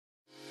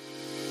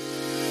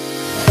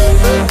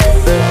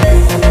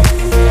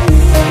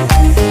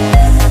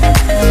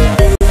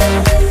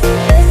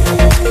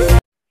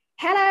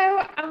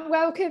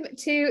welcome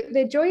to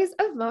the Joys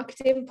of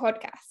Marketing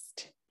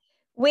podcast.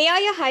 We are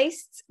your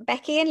hosts,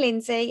 Becky and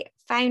Lindsay,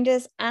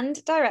 founders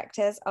and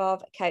directors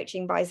of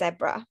Coaching by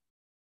Zebra.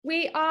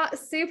 We are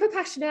super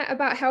passionate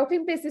about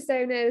helping business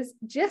owners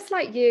just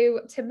like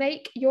you to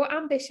make your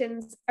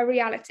ambitions a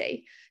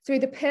reality through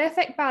the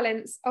perfect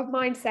balance of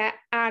mindset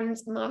and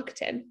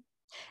marketing.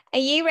 Are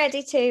you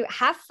ready to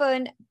have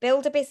fun,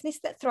 build a business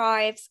that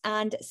thrives,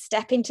 and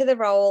step into the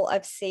role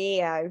of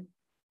CEO?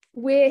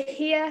 We're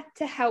here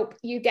to help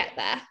you get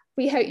there.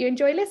 We hope you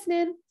enjoy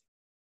listening.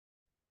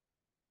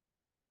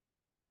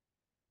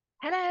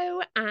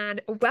 Hello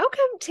and welcome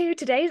to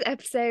today's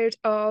episode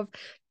of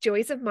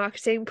Joys of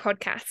Marketing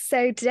podcast.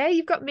 So today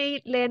you've got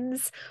me,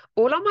 Linz,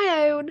 all on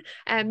my own.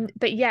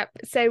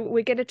 So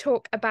we're going to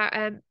talk about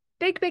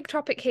big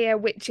topic here,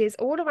 which is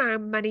all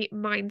around money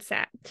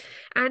mindset.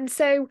 And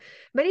so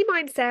money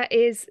mindset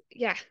is,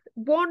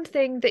 one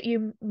thing that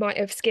you might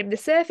have skimmed the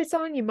surface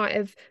on, you might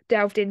have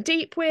delved in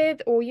deep with,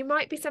 or you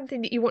might be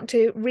something that you want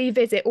to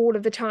revisit all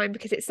of the time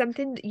because it's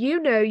something that you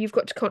know you've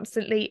got to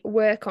constantly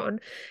work on.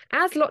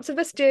 As lots of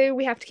us do,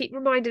 we have to keep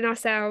reminding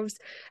ourselves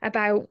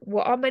about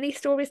what our money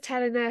story is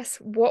telling us,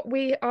 what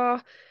we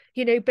are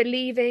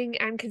believing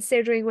and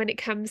considering when it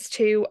comes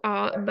to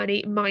our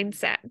money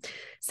mindset.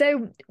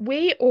 So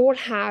we all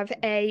have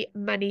a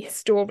money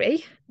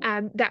story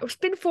that's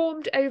been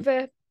formed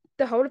over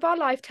the whole of our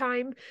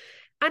lifetime.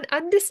 And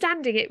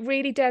understanding it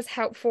really does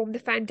help form the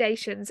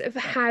foundations of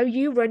how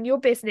you run your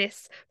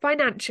business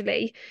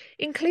financially,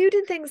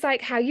 including things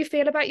like how you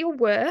feel about your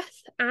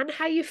worth and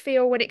how you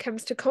feel when it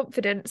comes to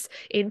confidence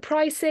in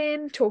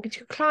pricing, talking to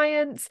your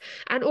clients,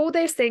 and all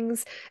those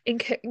things,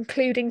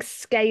 including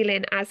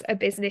scaling as a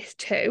business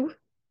too.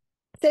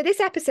 So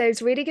this episode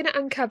is really going to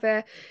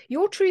uncover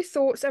your true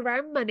thoughts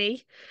around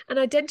money and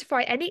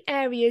identify any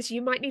areas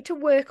you might need to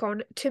work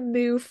on to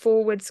move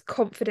forwards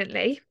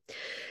confidently.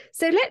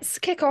 So let's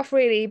kick off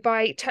really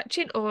by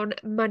touching on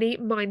money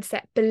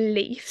mindset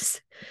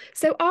beliefs.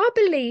 So our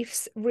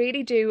beliefs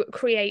really do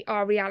create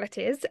our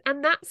realities,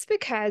 and that's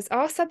because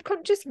our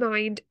subconscious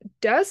mind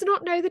does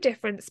not know the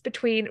difference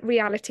between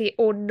reality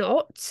or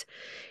not.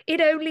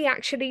 It only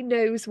actually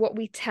knows what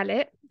we tell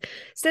it.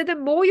 So the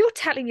more you're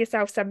telling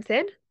yourself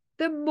something,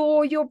 the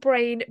more your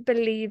brain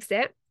believes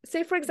it.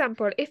 So for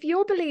example, if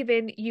you're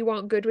believing you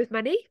aren't good with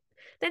money,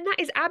 then that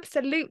is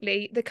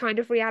absolutely the kind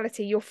of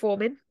reality you're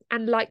forming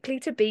and likely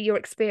to be your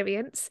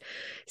experience.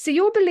 So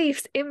your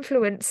beliefs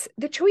influence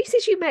the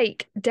choices you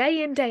make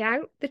day in, day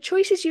out, the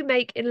choices you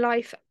make in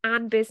life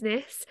and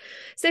business.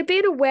 So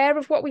being aware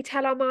of what we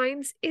tell our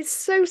minds is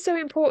so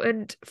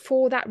important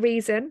for that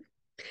reason.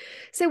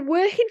 So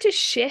working to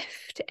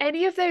shift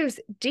any of those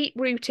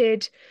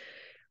deep-rooted,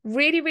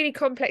 really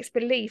complex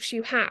beliefs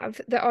you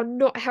have that are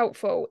not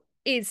helpful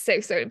is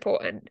so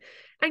important.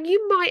 And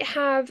you might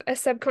have a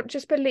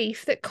subconscious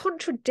belief that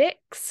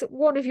contradicts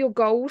one of your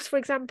goals, for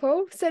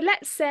example. So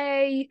let's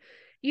say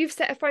you've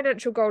set a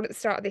financial goal at the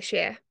start of this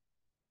year,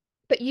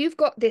 but you've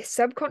got this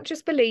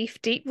subconscious belief,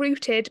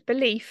 deep-rooted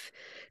belief,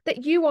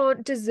 that you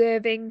aren't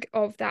deserving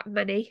of that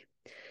money.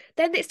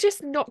 Then it's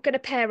just not going to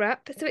pair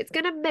up. So it's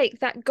going to make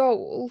that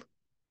goal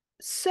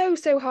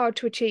so hard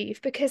to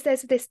achieve because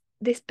there's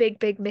this big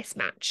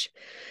mismatch.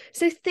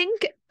 So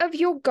think of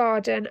your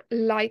mind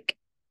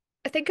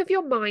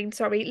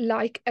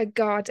like a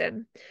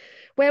garden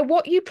where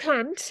what you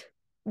plant,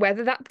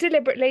 whether that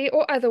deliberately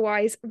or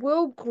otherwise,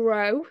 will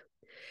grow.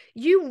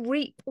 You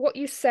reap what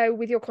you sow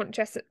with your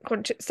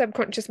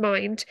subconscious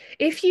mind.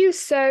 If you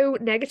sow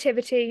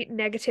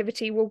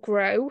negativity will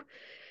grow.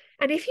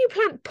 And if you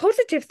plant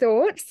positive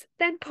thoughts,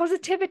 then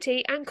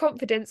positivity and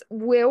confidence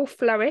will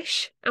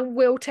flourish and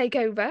will take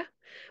over,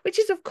 which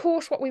is, of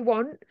course, what we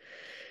want.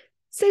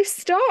 So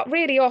start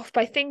really off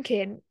by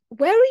thinking,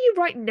 where are you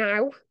right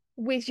now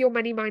with your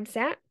money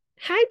mindset?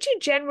 How do you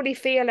generally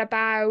feel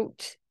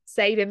about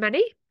saving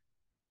money?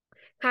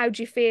 How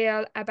do you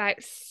feel about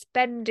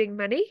spending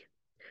money?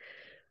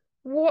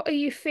 What are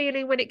you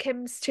feeling when it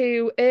comes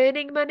to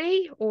earning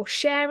money or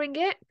sharing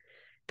it?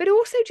 But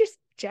also just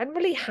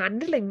generally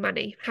handling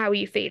money. How are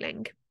you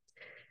feeling?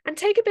 And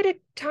take a bit of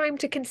time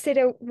to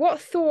consider what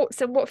thoughts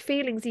and what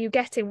feelings are you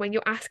getting when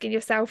you're asking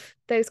yourself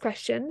those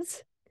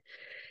questions.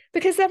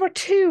 Because there are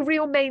two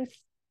real main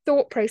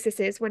thought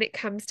processes when it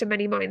comes to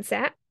money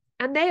mindset,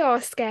 and they are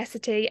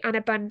scarcity and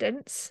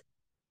abundance.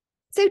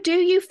 So do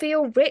you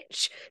feel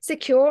rich,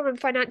 secure, and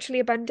financially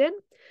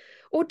abundant?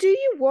 Or do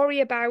you worry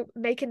about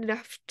making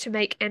enough to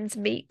make ends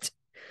meet?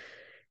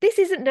 This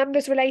isn't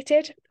numbers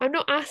related. I'm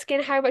not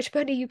asking how much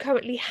money you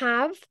currently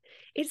have.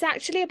 It's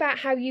actually about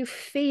how you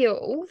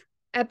feel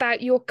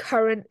about your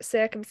current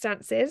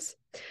circumstances.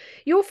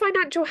 Your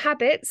financial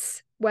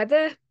habits,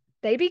 whether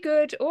they be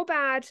good or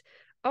bad,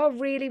 are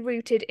really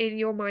rooted in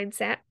your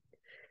mindset.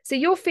 So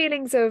your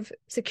feelings of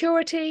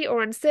security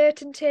or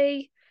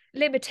uncertainty,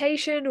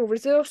 limitation or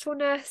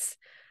resourcefulness,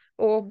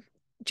 or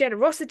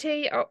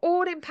generosity are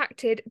all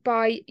impacted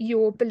by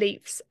your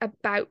beliefs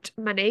about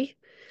money.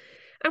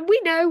 And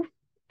we know,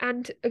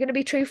 and are going to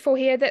be truthful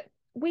here, that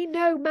we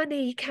know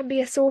money can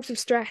be a source of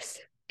stress.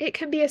 It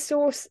can be a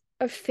source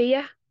of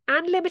fear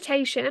and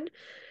limitation,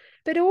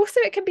 but also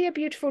it can be a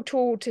beautiful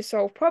tool to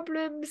solve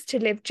problems, to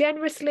live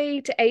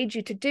generously, to aid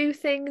you to do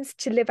things,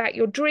 to live out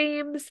your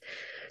dreams.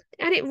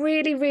 And it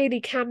really, really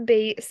can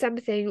be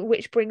something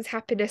which brings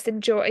happiness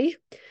and joy.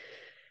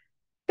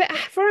 But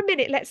for a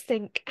minute, let's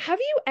think, have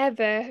you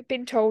ever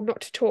been told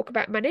not to talk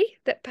about money?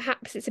 That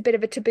perhaps it's a bit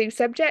of a taboo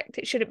subject,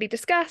 it shouldn't be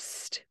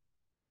discussed,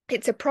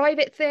 it's a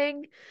private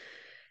thing.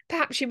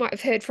 Perhaps you might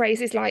have heard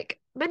phrases like,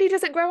 money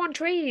doesn't grow on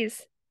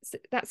trees.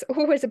 That's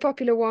always a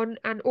popular one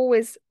and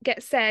always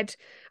gets said.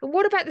 And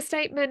what about the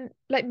statement,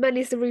 like,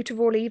 money's the root of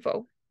all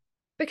evil?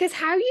 Because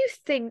how you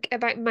think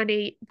about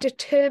money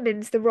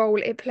determines the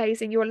role it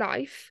plays in your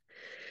life.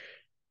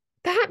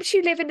 Perhaps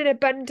you live in an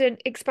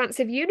abundant,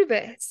 expansive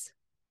universe,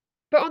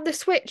 but on the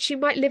switch, you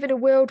might live in a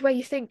world where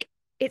you think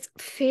it's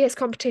fierce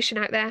competition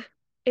out there.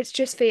 It's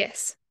just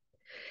fierce.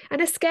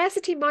 And a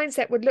scarcity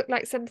mindset would look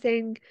like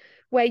something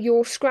where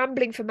you're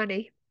scrambling for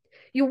money.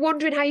 You're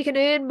wondering how you can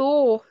earn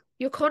more.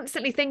 You're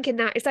constantly thinking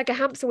that. It's like a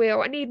hamster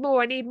wheel. I need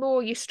more. I need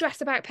more. You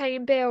stress about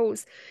paying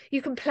bills.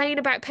 You complain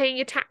about paying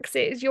your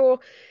taxes. You're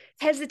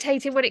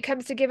hesitating when it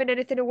comes to giving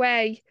anything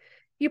away.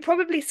 You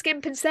probably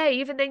skimp and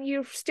save, and then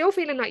you're still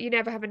feeling like you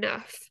never have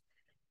enough.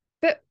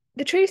 But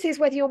the truth is,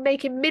 whether you're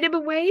making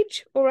minimum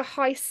wage or a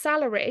high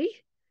salary,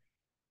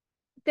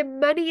 the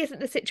money isn't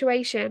the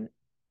situation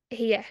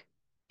here.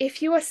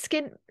 If you have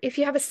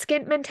a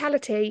skint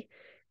mentality,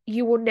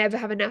 you will never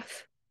have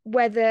enough,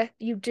 whether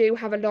you do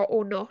have a lot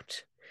or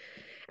not.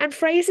 And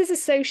phrases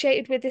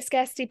associated with this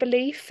scarcity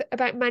belief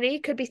about money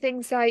could be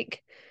things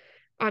like,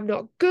 I'm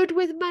not good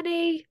with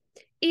money.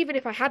 Even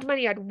if I had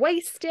money, I'd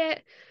waste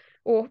it.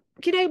 Or,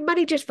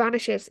 money just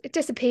vanishes. It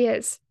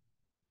disappears.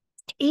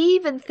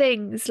 Even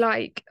things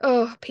like,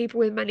 oh, people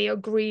with money are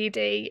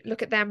greedy.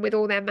 Look at them with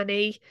all their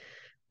money.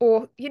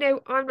 Or,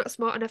 I'm not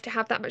smart enough to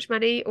have that much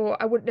money,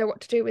 or I wouldn't know what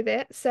to do with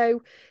it.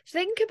 So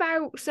think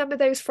about some of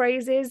those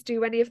phrases.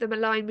 Do any of them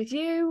align with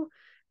you?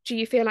 Do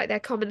you feel like they're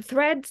common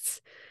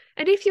threads?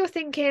 And if you're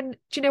thinking,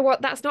 do you know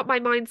what? That's not my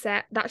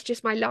mindset. That's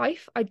just my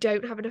life. I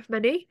don't have enough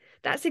money.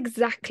 That's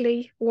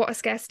exactly what a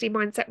scarcity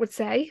mindset would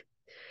say.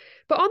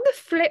 But on the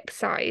flip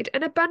side,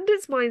 an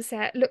abundance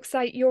mindset looks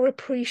like you're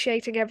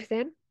appreciating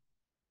everything,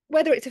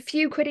 whether it's a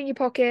few quid in your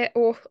pocket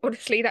or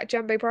honestly that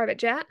jumbo private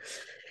jet.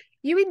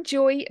 You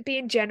enjoy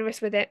being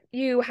generous with it.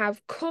 You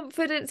have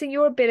confidence in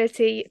your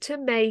ability to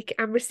make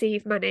and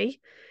receive money.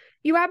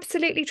 You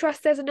absolutely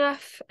trust there's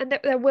enough and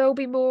that there will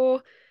be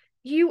more.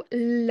 You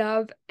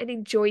love and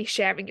enjoy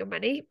sharing your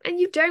money, and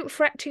you don't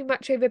fret too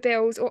much over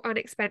bills or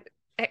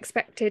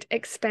unexpected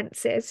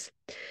expenses.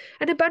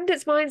 An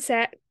abundance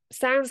mindset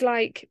sounds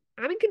like,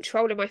 I'm in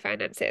control of my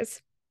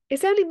finances.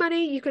 It's only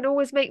money, you can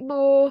always make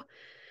more.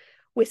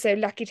 We're so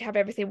lucky to have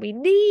everything we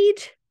need.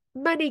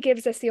 Money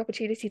gives us the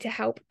opportunity to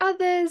help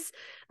others,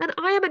 and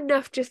I am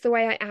enough just the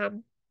way I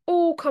am.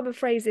 All common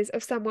phrases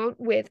of someone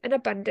with an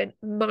abundant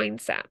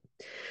mindset.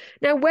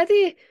 Now,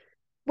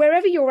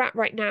 wherever you're at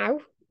right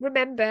now,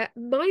 remember,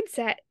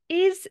 mindset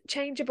is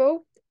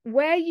changeable.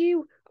 Where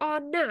you are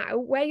now,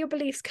 where your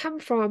beliefs come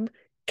from,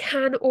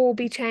 can all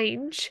be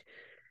changed.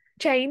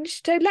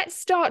 So let's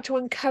start to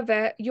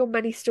uncover your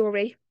money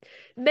story.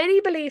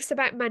 Many beliefs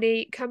about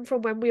money come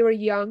from when we were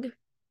young,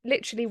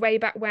 literally way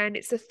back when.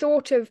 It's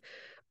thought that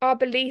our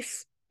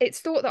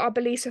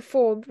beliefs are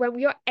formed when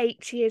we are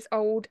 8 years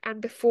old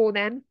and before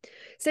then.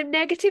 So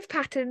negative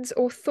patterns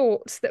or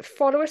thoughts that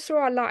follow us through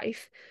our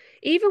life,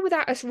 even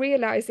without us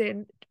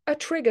realizing, are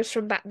triggers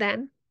from back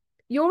then.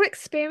 Your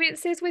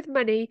experiences with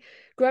money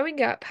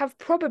growing up have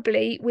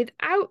probably,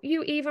 without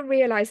you even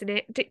realizing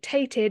it,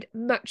 dictated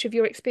much of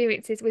your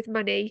experiences with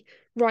money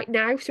right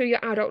now through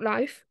your adult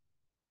life.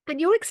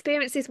 And your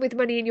experiences with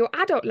money in your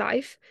adult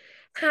life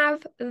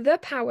have the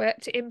power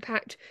to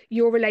impact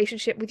your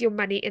relationship with your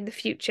money in the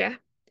future.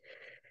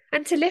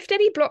 And to lift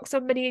any blocks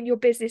on money in your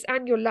business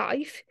and your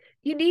life,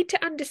 you need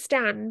to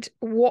understand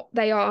what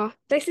they are.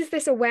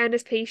 This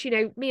awareness piece.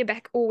 Me and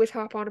Beck always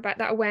harp on about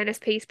that awareness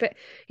piece, but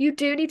you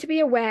do need to be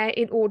aware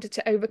in order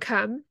to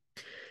overcome.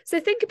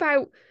 So think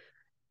about,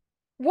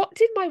 what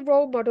did my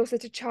role models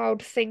as a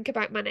child think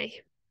about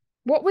money?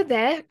 What were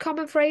their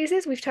common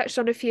phrases? We've touched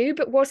on a few,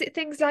 but was it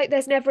things like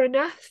there's never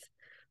enough?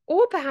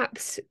 Or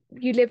perhaps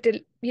you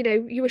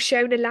were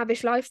shown a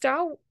lavish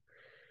lifestyle.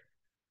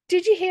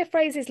 Did you hear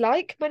phrases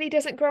like, money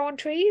doesn't grow on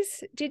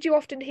trees? Did you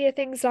often hear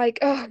things like,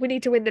 oh, we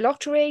need to win the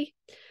lottery?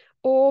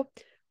 Or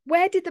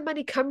where did the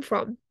money come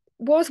from?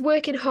 Was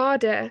working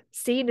harder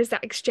seen as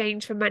that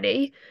exchange for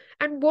money?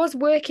 And was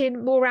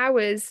working more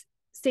hours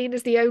seen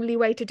as the only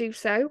way to do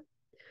so?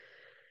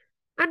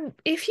 And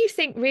if you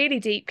think really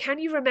deep, can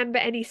you remember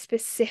any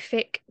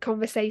specific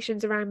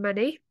conversations around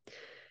money?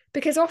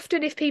 Because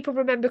often if people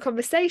remember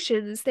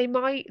conversations, they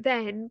might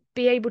then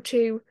be able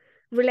to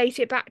relate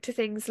it back to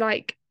things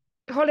like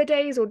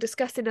holidays or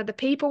discussing other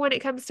people when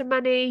it comes to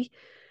money.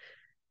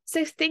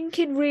 So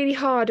thinking really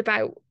hard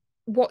about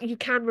what you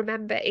can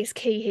remember is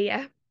key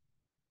here.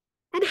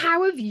 And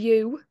how have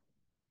you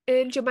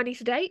earned your money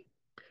to date?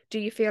 Do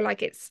you feel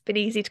like it's been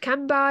easy to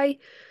come by?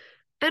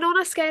 And on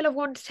a scale of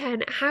 1 to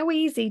 10, how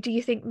easy do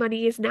you think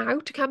money is now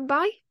to come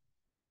by?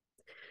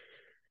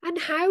 And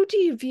how do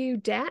you view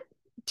debt?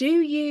 Do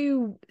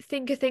you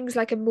think of things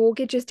like a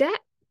mortgage as debt?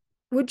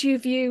 Would you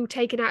view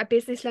taking out a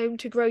business loan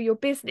to grow your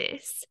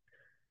business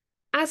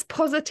as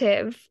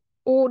positive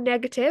or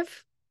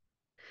negative?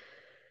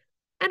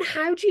 And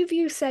how do you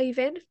view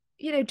saving?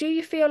 Do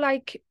you feel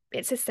like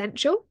it's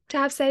essential to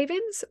have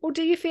savings, or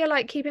do you feel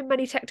like keeping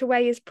money tucked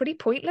away is pretty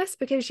pointless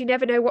because you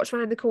never know what's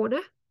around the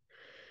corner?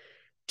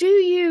 Do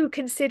you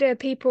consider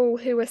people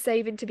who are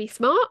saving to be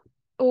smart,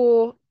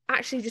 or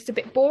actually just a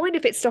bit boring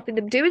if it's stopping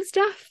them doing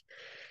stuff?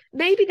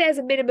 Maybe there's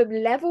a minimum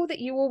level that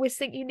you always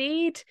think you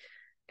need,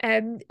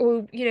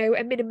 or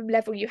a minimum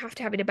level you have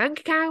to have in a bank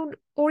account,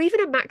 or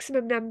even a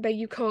maximum number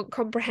you can't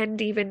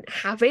comprehend even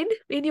having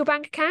in your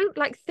bank account.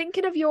 Like,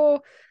 thinking of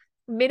your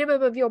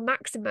minimum of your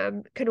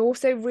maximum can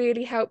also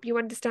really help you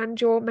understand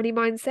your money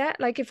mindset.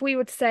 Like, if we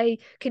were to say,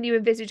 can you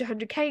envisage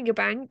 100k in your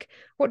bank?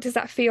 What does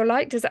that feel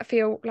like? Does that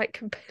feel like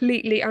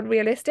completely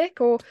unrealistic,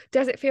 or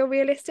does it feel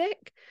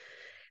realistic?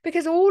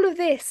 Because all of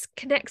this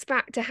connects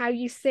back to how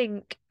you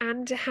think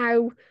and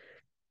how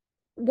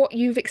what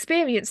you've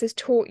experienced has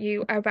taught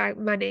you about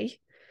money.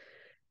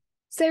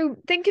 So,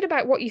 thinking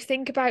about what you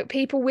think about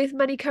people with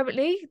money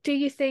currently, do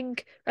you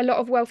think a lot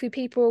of wealthy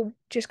people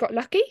just got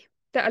lucky,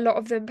 that a lot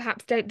of them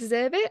perhaps don't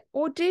deserve it?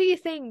 Or do you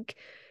think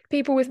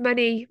people with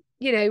money,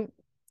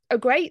 are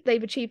great,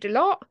 they've achieved a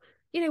lot?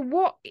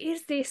 What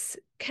is this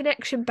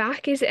connection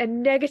back? Is it a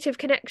negative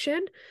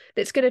connection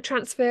that's going to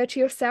transfer to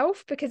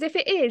yourself? Because if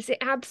it is, it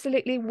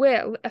absolutely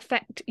will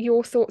affect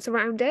your thoughts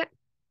around it.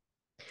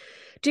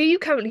 Do you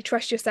currently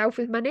trust yourself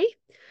with money?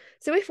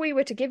 So if we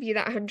were to give you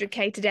that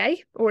 100k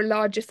today, or a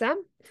larger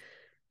sum,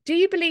 do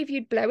you believe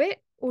you'd blow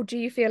it? Or do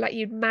you feel like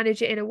you'd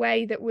manage it in a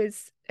way that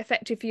was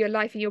effective for your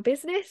life and your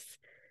business?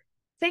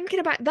 Thinking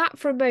about that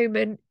for a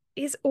moment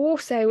is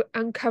also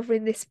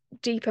uncovering this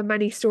deeper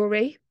money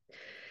story.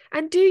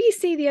 And do you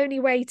see the only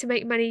way to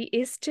make money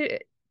is to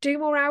do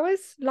more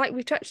hours, like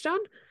we've touched on?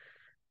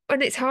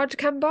 And it's hard to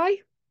come by.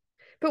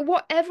 But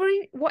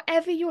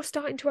whatever you're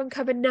starting to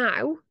uncover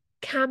now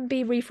can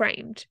be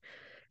reframed.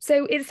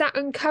 So it's that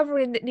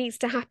uncovering that needs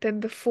to happen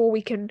before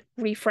we can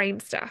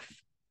reframe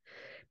stuff.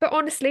 But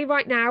honestly,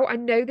 right now, I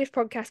know this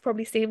podcast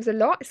probably seems a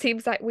lot. It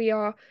seems like we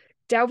are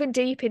delving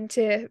deep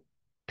into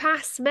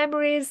past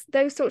memories,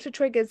 those sorts of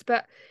triggers,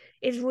 but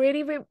it's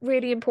really,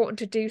 really important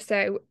to do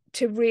so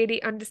to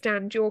really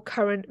understand your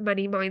current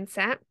money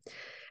mindset.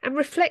 And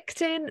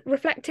reflecting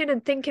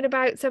and thinking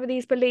about some of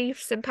these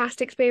beliefs and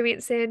past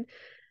experiences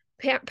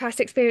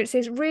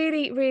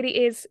really,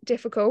 really is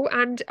difficult,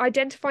 and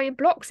identifying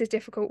blocks is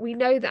difficult. We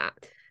know that.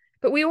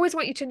 But we always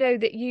want you to know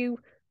that you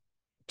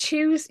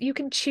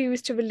can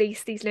choose to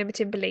release these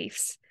limiting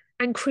beliefs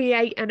and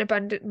create an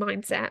abundant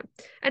mindset.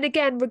 And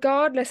again,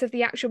 regardless of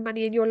the actual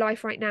money in your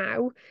life right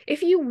now,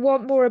 if you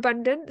want more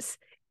abundance,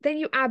 then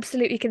you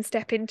absolutely can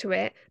step into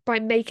it by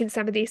making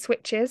some of these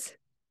switches.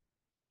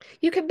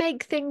 You can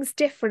make things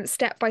different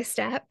step by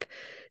step.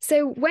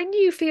 So when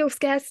you feel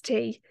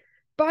scarcity,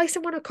 buy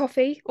someone a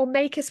coffee or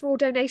make a small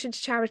donation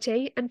to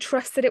charity and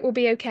trust that it will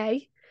be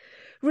okay.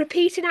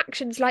 Repeating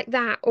actions like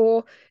that,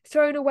 or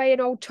throwing away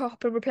an old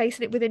top and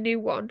replacing it with a new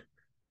one.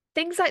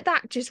 Things like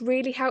that just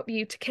really help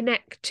you to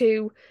connect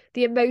to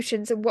the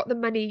emotions and what the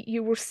money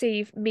you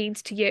receive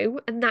means to you.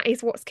 And that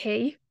is what's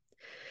key.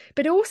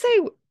 But also,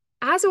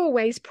 as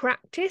always,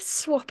 practice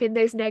swapping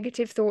those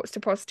negative thoughts to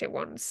positive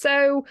ones.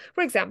 So,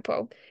 for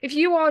example, if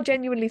you are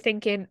genuinely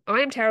thinking, I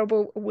am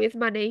terrible with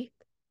money,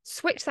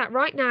 switch that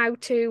right now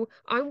to,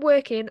 I'm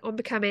working on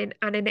becoming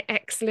an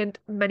excellent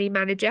money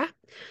manager.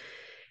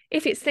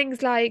 If it's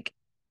things like,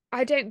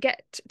 I don't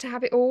get to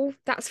have it all,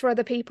 that's for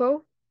other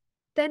people,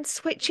 then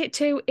switch it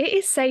to, it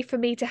is safe for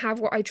me to have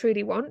what I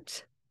truly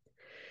want.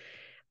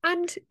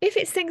 And if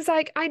it's things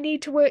like, I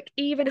need to work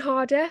even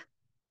harder,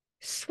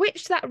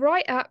 switch that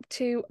right up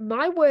to,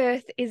 my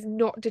worth is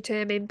not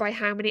determined by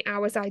how many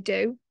hours I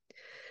do.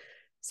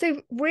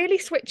 So really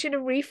switching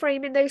and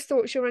reframing those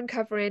thoughts you're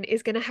uncovering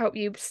is going to help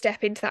you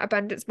step into that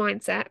abundance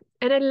mindset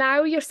and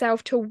allow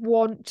yourself to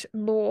want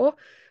more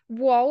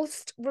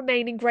whilst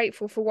remaining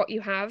grateful for what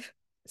you have.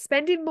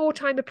 Spending more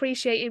time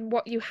appreciating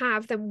what you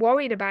have than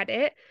worrying about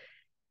it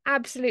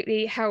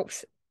absolutely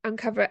helps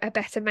uncover a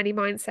better money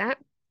mindset.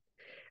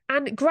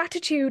 And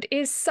gratitude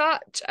is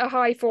such a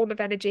high form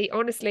of energy,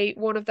 honestly,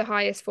 one of the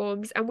highest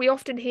forms. And we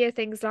often hear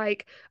things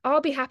like,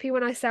 I'll be happy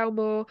when I sell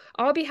more,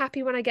 I'll be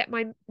happy when I get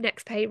my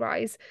next pay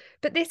rise.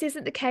 But this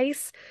isn't the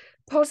case.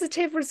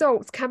 Positive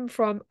results come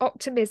from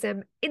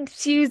optimism,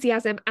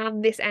 enthusiasm,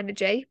 and this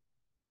energy.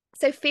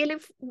 So feeling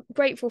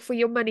grateful for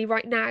your money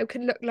right now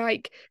can look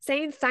like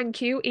saying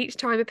thank you each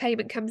time a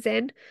payment comes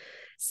in,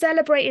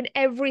 celebrating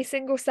every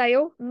single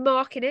sale,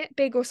 marking it,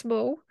 big or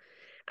small,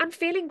 and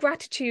feeling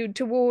gratitude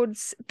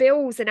towards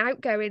bills and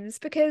outgoings,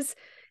 because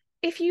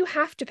if you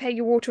have to pay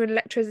your water and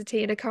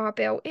electricity and a car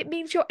bill, it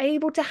means you're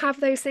able to have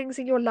those things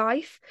in your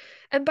life.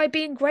 And by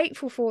being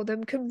grateful for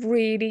them can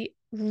really,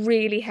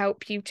 really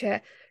help you to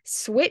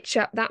switch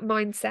up that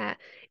mindset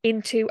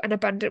into an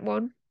abundant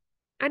one.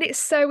 And it's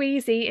so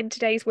easy in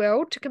today's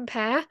world to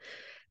compare,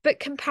 but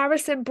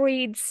comparison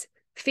breeds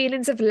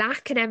feelings of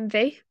lack and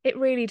envy. It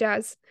really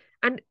does.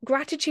 And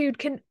gratitude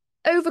can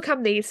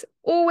overcome these,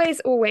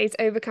 always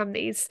overcome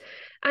these.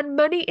 And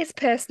money is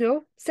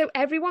personal, so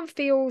everyone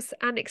feels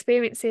and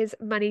experiences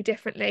money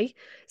differently.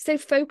 So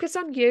focus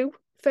on you.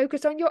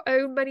 Focus on your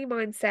own money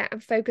mindset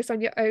and focus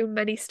on your own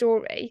money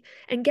story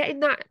and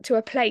getting that to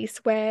a place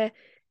where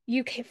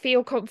you can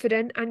feel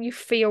confident and you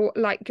feel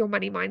like your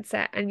money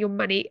mindset and your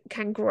money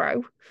can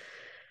grow.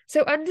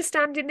 So,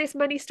 understanding this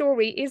money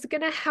story is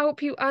going to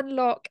help you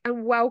unlock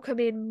and welcome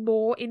in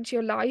more into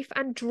your life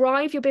and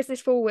drive your business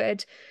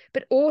forward,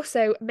 but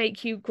also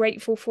make you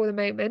grateful for the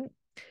moment.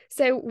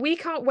 So, we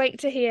can't wait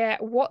to hear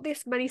what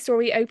this money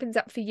story opens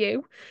up for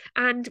you.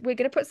 And we're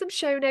going to put some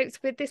show notes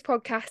with this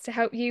podcast to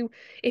help you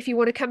if you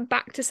want to come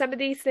back to some of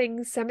these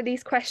things, some of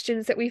these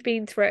questions that we've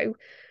been through.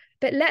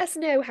 But let us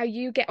know how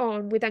you get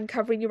on with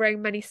uncovering your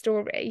own money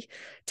story.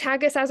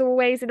 Tag us as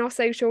always in our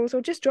socials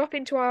or just drop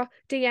into our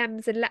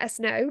DMs and let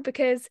us know,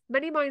 because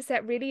money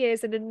mindset really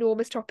is an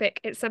enormous topic.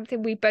 It's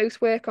something we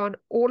both work on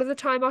all of the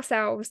time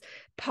ourselves,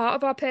 part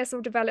of our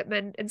personal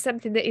development, and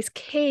something that is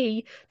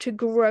key to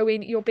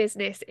growing your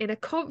business in a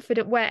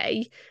confident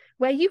way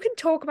where you can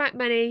talk about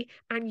money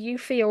and you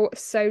feel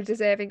so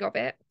deserving of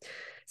it.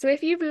 So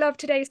if you've loved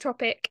today's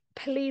topic,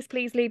 please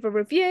leave a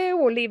review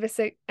or leave us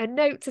a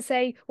note to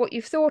say what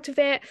you've thought of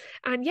it.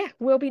 And yeah,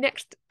 we'll be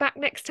back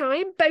next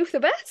time, both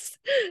of us,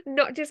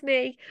 not just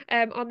me,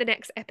 on the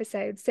next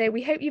episode. So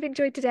we hope you've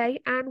enjoyed today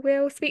and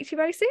we'll speak to you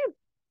very soon.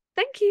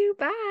 Thank you.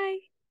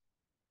 Bye.